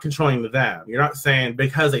you're not controlling them. You're not saying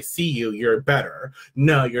because I see you, you're better.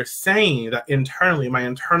 No, you're saying that internally, my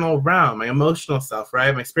internal realm, my emotional self,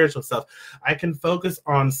 right, my spiritual self, I can focus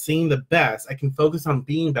on seeing the best. I can focus on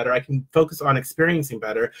being better. I can focus on experiencing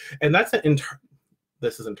better. And that's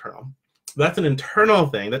this is internal. That's an internal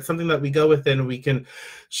thing. That's something that we go within. We can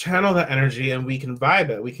channel that energy and we can vibe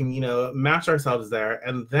it. We can, match ourselves there.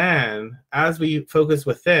 And then as we focus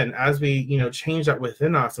within, as we, change that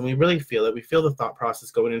within us and we really feel it, we feel the thought process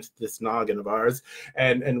going into this noggin of ours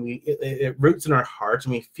and it roots in our heart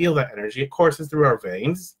and we feel that energy. It courses through our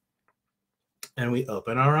veins and we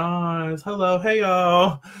open our eyes. Hello. Hey,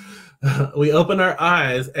 y'all. We open our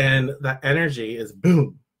eyes and that energy is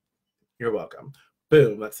boom. You're welcome.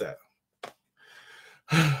 Boom, that's it.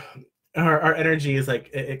 Our energy is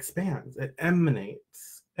like, it expands, it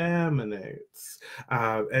emanates. And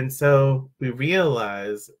so we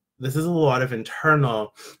realize this is a lot of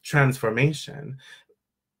internal transformation.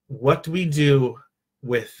 What do we do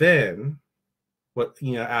within? What,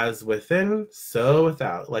 as within, so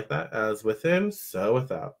without. Like that, as within, so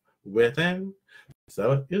without. Within,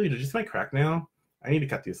 so, ew, did you see my crack nail? I need to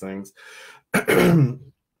cut these things.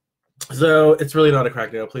 So it's really not a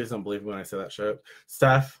crack nail. Please don't believe me when I say that shit.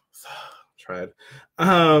 Steph, tried.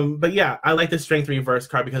 But yeah, I like the strength reverse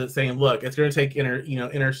card because it's saying, look, it's going to take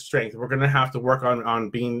inner strength. We're going to have to work on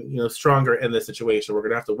being, stronger in this situation. We're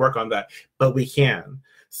going to have to work on that, but we can.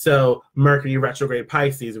 So Mercury retrograde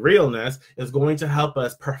Pisces realness is going to help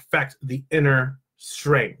us perfect the inner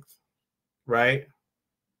strength, right?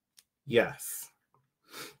 Yes.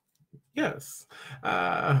 Yes.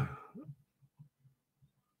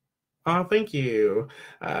 Oh, thank you.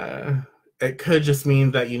 It could just mean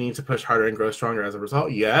that you need to push harder and grow stronger as a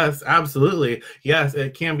result. Yes, absolutely. Yes,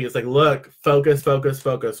 it can be. It's like, look, focus, work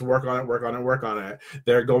on it.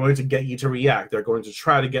 They're going to get you to react. They're going to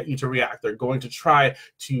try to get you to react. They're going to try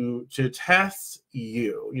to test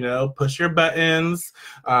you, push your buttons.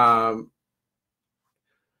 Kumbaya.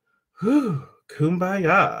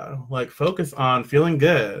 Like, focus on feeling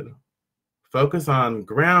good. Focus on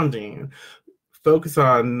grounding. Focus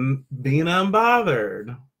on being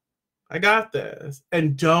unbothered. I got this.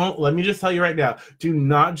 And let me just tell you right now, do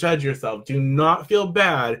not judge yourself. Do not feel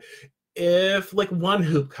bad if like one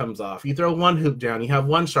hoop comes off. You throw one hoop down, you have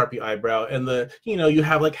one Sharpie eyebrow, and you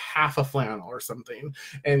have like half a flannel or something.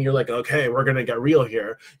 And you're like, okay, we're going to get real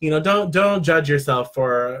here. Don't judge yourself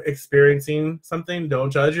for experiencing something. Don't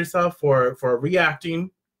judge yourself for reacting.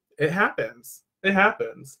 It happens. It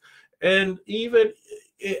happens. And even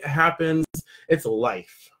it happens, it's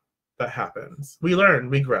life that happens. We learn,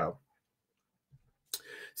 we grow.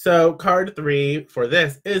 So card 3 for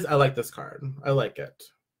this is, I like this card. I like it.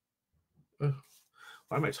 Ugh,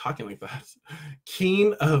 why am I talking like that?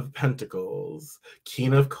 King of Pentacles,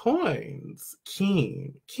 King of Coins,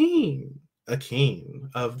 King, a king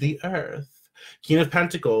of the earth. King of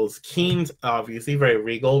Pentacles, kings, obviously very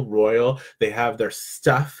regal, royal. They have their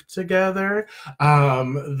stuff together.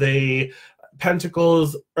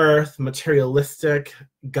 Pentacles, earth, materialistic,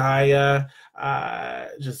 Gaia,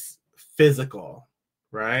 just physical.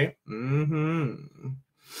 Right?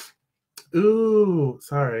 Ooh,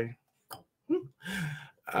 sorry.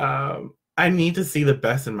 I need to see the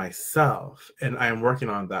best in myself, and I am working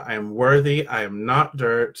on that. I am worthy. I am not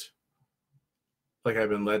dirt, like I've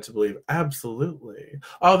been led to believe. Absolutely.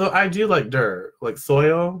 Although I do like dirt, like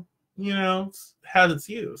soil, has its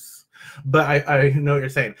use. But I know what you're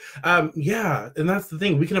saying. Yeah, and that's the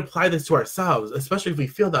thing. We can apply this to ourselves, especially if we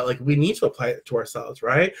feel that like we need to apply it to ourselves,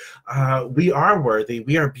 right? We are worthy.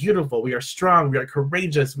 We are beautiful. We are strong. We are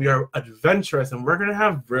courageous. We are adventurous. And we're going to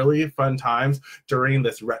have really fun times during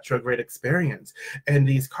this retrograde experience. And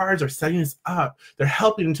these cards are setting us up. They're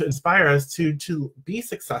helping to inspire us to be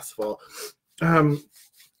successful. So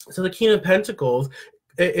the King of Pentacles,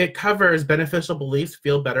 it covers beneficial beliefs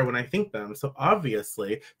feel better when I think them. So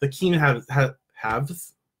obviously, the King haves.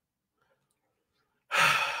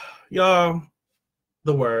 Y'all,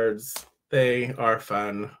 the words, they are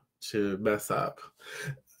fun to mess up.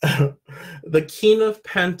 The King of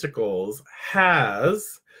Pentacles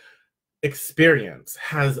has experience,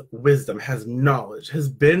 has wisdom, has knowledge, has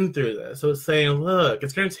been through this. So it's saying, look,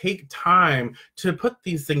 it's going to take time to put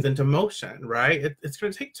these things into motion, right? It's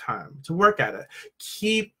going to take time to work at it.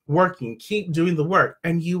 Keep working, keep doing the work,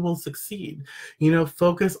 and you will succeed.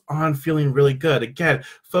 Focus on feeling really good. Again,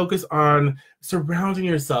 focus on surrounding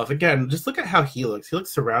yourself. Again, just look at how he looks. He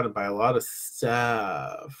looks surrounded by a lot of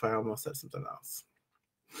stuff. I almost said something else.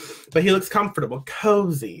 But he looks comfortable,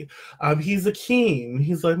 cozy. He's a king.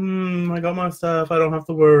 He's like, I got my stuff. I don't have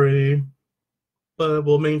to worry. But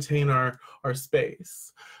we'll maintain our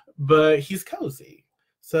space. But he's cozy.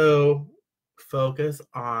 So focus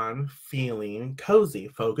on feeling cozy.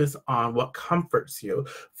 Focus on what comforts you.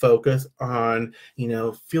 Focus on,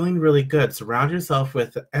 feeling really good. Surround yourself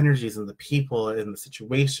with the energies and the people and the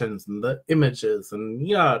situations and the images and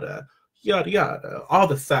yada, yada, yada. All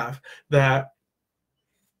the stuff that...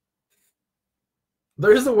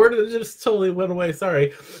 There's a word that just totally went away.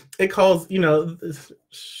 Sorry. It calls,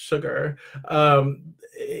 sugar.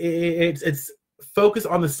 It's focus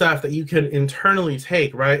on the stuff that you can internally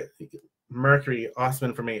take, right? Mercury, awesome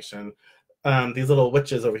information. These little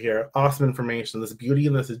witches over here, awesome information. This beauty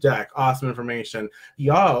in this deck, awesome information.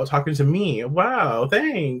 Y'all talking to me. Wow,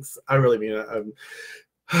 thanks. I really mean it.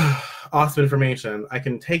 Awesome information. I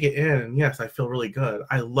can take it in, and yes, I feel really good.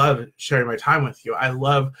 I love sharing my time with you. I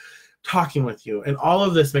love talking with you, and all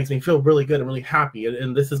of this makes me feel really good and really happy.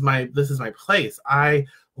 And this is my place. I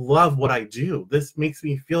love what I do. This makes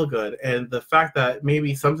me feel good. And the fact that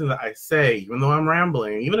maybe something that I say, even though I'm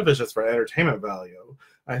rambling, even if it's just for entertainment value,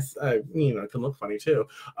 I it can look funny too.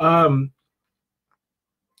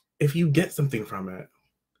 If you get something from it,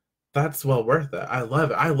 that's well worth it. I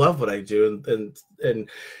love it. I love what I do, and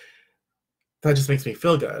that just makes me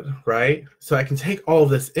feel good, right? So I can take all of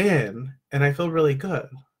this in, and I feel really good.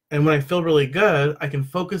 And when I feel really good, I can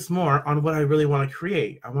focus more on what I really want to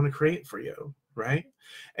create. I want to create for you, right?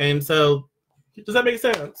 And so, does that make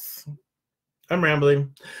sense? I'm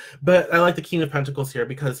rambling, but I like the King of Pentacles here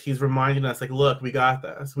because he's reminding us, like, look, we got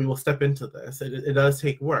this. We will step into this. It does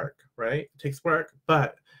take work, right? It takes work,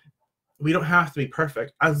 but we don't have to be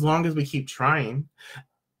perfect. As long as we keep trying,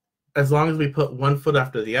 as long as we put one foot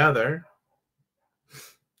after the other,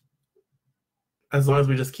 as long as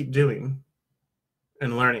we just keep doing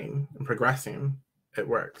and learning and progressing, it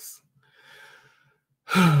works.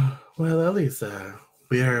 Well, Elisa,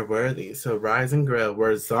 we are worthy. So rise and grow.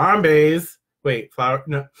 We're zombies. Wait, flower?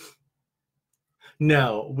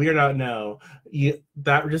 No, we are not. No,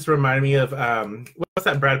 that just reminded me of what's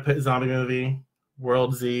that Brad Pitt zombie movie?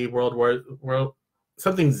 World Z, World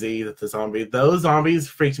something Z. That's the zombie. Those zombies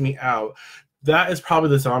freaked me out. That is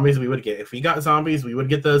probably the zombies we would get. If we got zombies, we would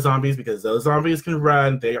get those zombies because those zombies can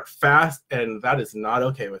run. They are fast, and that is not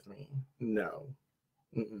okay with me. No.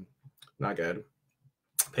 Not good.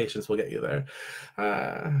 Patience will get you there.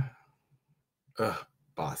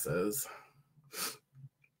 Bosses.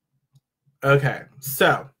 Okay,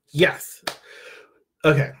 so, yes.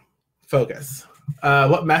 Okay, focus.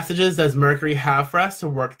 What messages does Mercury have for us to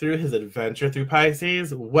work through his adventure through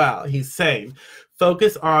Pisces? Well, he's saying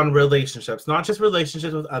focus on relationships, not just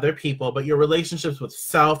relationships with other people, but your relationships with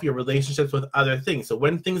self, your relationships with other things. So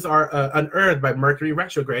when things are unearthed by Mercury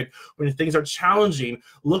retrograde, when things are challenging,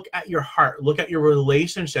 look at your heart, look at your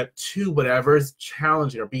relationship to whatever is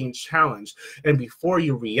challenging or being challenged. And before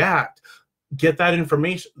you react, get that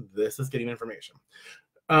information. This is getting information.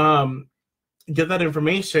 Get that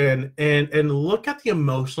information and look at the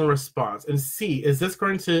emotional response and see, is this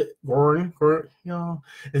going to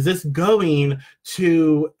is this going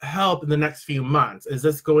to help in the next few months? Is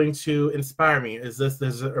this going to inspire me? Is this,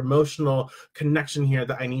 there's an emotional connection here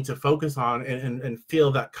that I need to focus on and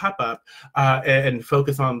fill that cup up and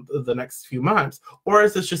focus on the next few months? Or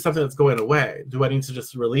is this just something that's going away? Do I need to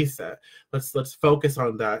just release it? Let's focus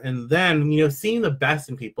on that. And then, seeing the best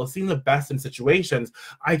in people, seeing the best in situations,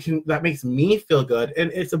 that makes me feel good.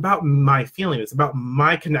 And it's about my feeling. It's about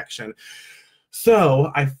my connection.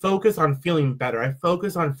 So I focus on feeling better. I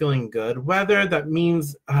focus on feeling good, whether that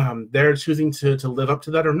means they're choosing to live up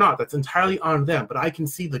to that or not. That's entirely on them. But I can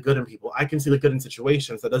see the good in people. I can see the good in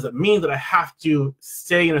situations. That doesn't mean that I have to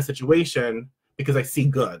stay in a situation because I see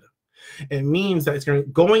good. It means that it's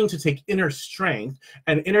going to take inner strength,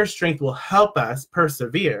 and inner strength will help us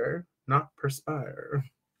persevere, not perspire.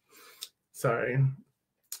 Sorry.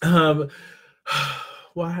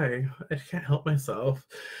 Why? I can't help myself.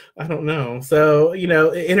 I don't know. So,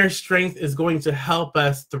 inner strength is going to help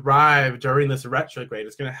us thrive during this retrograde.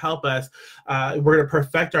 It's going to help us. We're going to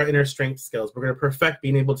perfect our inner strength skills. We're going to perfect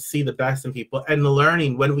being able to see the best in people and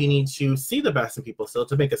learning when we need to see the best in people still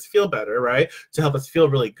to make us feel better, right? To help us feel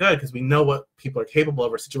really good because we know what people are capable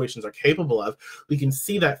of or situations are capable of. We can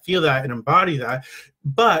see that, feel that, and embody that.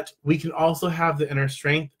 But we can also have the inner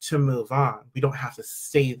strength to move on. We don't have to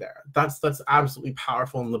stay there. That's absolutely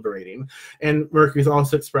powerful and liberating. And Mercury's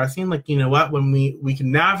also expressing, like, you know what, when we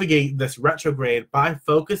can navigate this retrograde by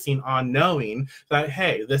focusing on knowing that,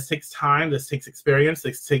 hey, this takes time, this takes experience,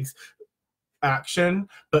 this takes action,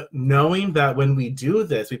 but knowing that when we do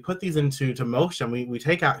this, we put these into motion, we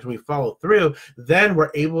take action, we follow through, then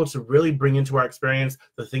we're able to really bring into our experience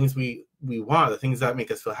the things we want, the things that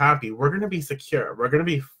make us feel happy. We're going to be secure. We're going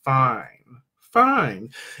to be fine.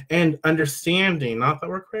 And understanding, not that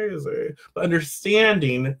we're crazy, but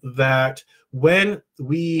understanding that when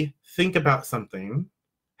we think about something,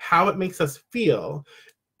 how it makes us feel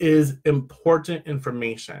is important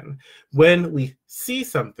information. When we see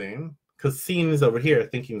something, because seeing is over here,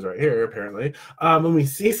 thinking is right here, apparently. When we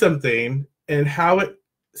see something and how it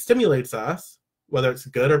stimulates us, whether it's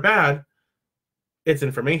good or bad, it's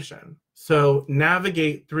information. So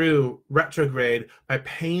navigate through retrograde by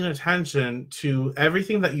paying attention to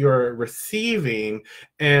everything that you're receiving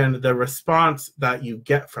and the response that you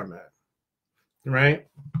get from it, right?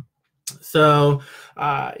 So,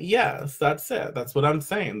 yes, that's it. That's what I'm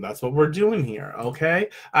saying. That's what we're doing here, okay?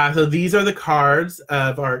 So these are the cards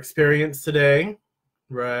of our experience today,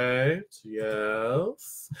 right?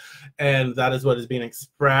 Yes. And that is what is being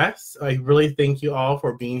expressed. I really thank you all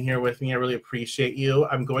for being here with me. I really appreciate you.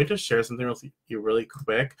 I'm going to share something with you really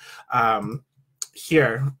quick.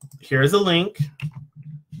 Here's a link.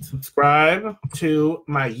 Subscribe to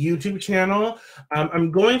my YouTube channel.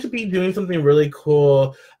 I'm going to be doing something really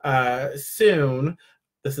cool soon.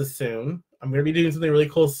 This is soon. I'm going to be doing something really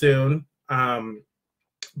cool soon.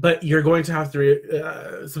 But you're going to have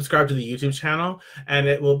to subscribe to the YouTube channel, and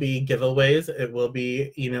it will be giveaways. It will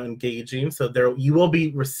be, engaging. So you will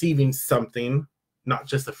be receiving something, not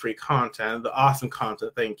just the free content, the awesome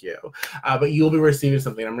content, thank you. But you will be receiving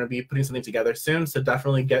something. I'm going to be putting something together soon, so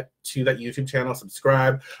definitely get to that YouTube channel,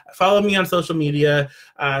 subscribe, follow me on social media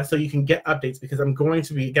so you can get updates, because I'm going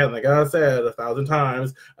to be, again, like I said 1,000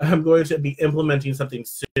 times, I'm going to be implementing something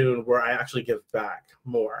soon where I actually give back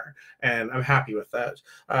more, and I'm happy with that.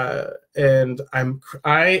 And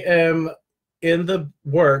I am in the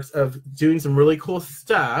works of doing some really cool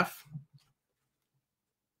stuff.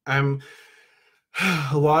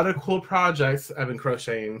 A lot of cool projects. I've been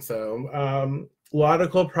crocheting, so a lot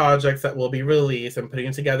of cool projects that will be released. I'm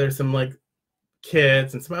putting together some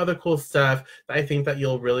kits and some other cool stuff that I think that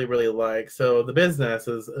you'll really, really like. So the business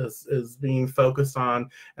is being focused on,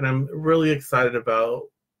 and I'm really excited about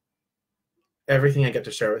everything I get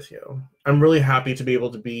to share with you. I'm really happy to be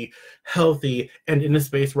able to be healthy and in a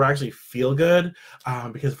space where I actually feel good,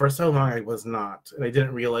 because for so long I was not, and I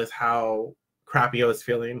didn't realize how crappy I was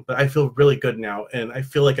feeling, but I feel really good now, and I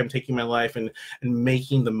feel like I'm taking my life and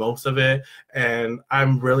making the most of it, and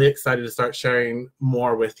I'm really excited to start sharing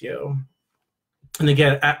more with you. And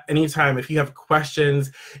again, at any time, if you have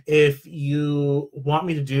questions, if you want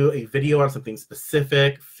me to do a video on something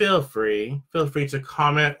specific, feel free to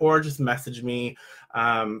comment or just message me.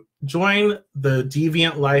 Join the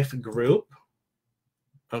Deviant Life group,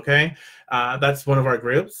 okay? That's one of our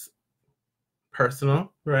groups.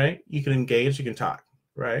 Personal, right? You can engage, you can talk,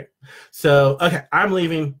 right? So, okay, I'm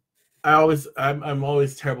leaving. I'm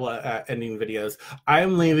always terrible at ending videos.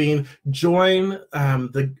 I'm leaving. Join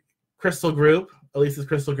the crystal group, Elisa's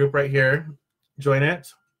crystal group right here. Join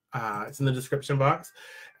it. It's in the description box.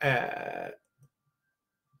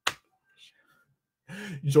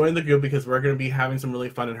 Join the group because we're going to be having some really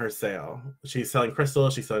fun in her sale. She's selling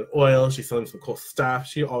crystals, she's selling oil, she's selling some cool stuff.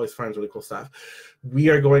 She always finds really cool stuff. We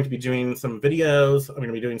are going to be doing some videos. I'm going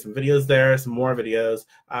to be doing some videos there, some more videos,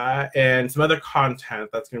 and some other content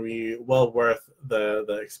that's going to be well worth the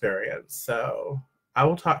experience. So I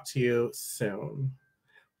will talk to you soon.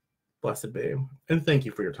 Blessed be. And thank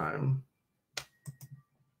you for your time.